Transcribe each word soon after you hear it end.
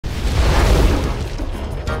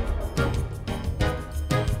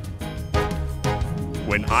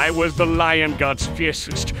When I was the lion god's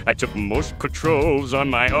fiercest, I took most patrols on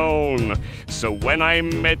my own. So when I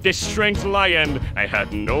met this strange lion, I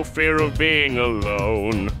had no fear of being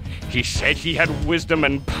alone. He said he had wisdom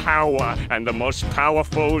and power, and the most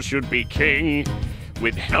powerful should be king.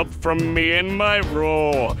 With help from me and my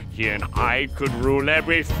roar, he and I could rule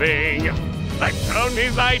everything. I found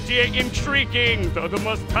his idea intriguing, though the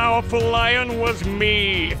most powerful lion was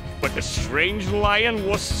me. But the strange lion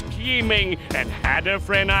was scheming and had a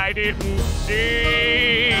friend I didn't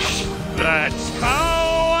see. That's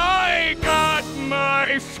how I got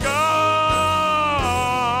my scar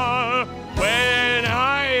when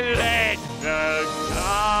I let the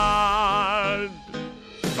god.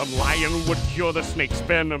 The lion would cure the snake's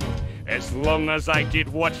venom as long as I did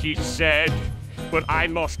what he said. But I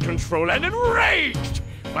lost control and enraged,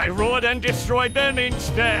 I roared and destroyed them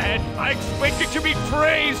instead. I expected to be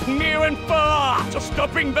praised near and far for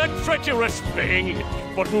stopping that treacherous thing.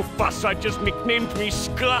 But Mufasa just nicknamed me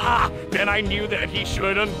Scar. Then I knew that he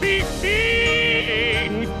shouldn't be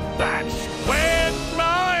king. That's when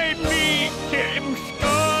I became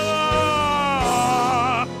Scar.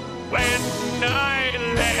 When I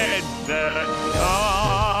led the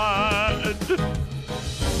god.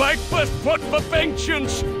 My first plot for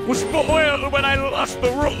vengeance was spoiled when I lost the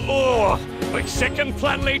roar. My second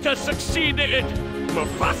plan later succeeded.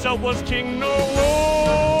 Mufasa was king no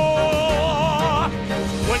more.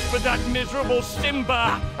 Went for that miserable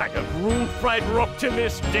Simba. I have ruled Fried Rock to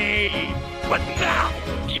this day. But now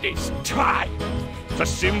it is time for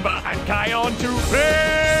Simba and Kion to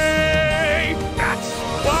pay. That's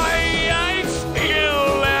why I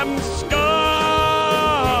still am scarred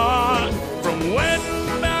from when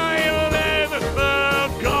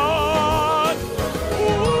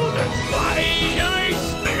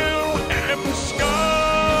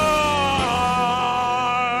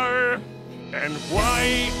and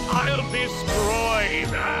why I'll destroy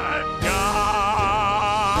that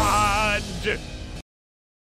god.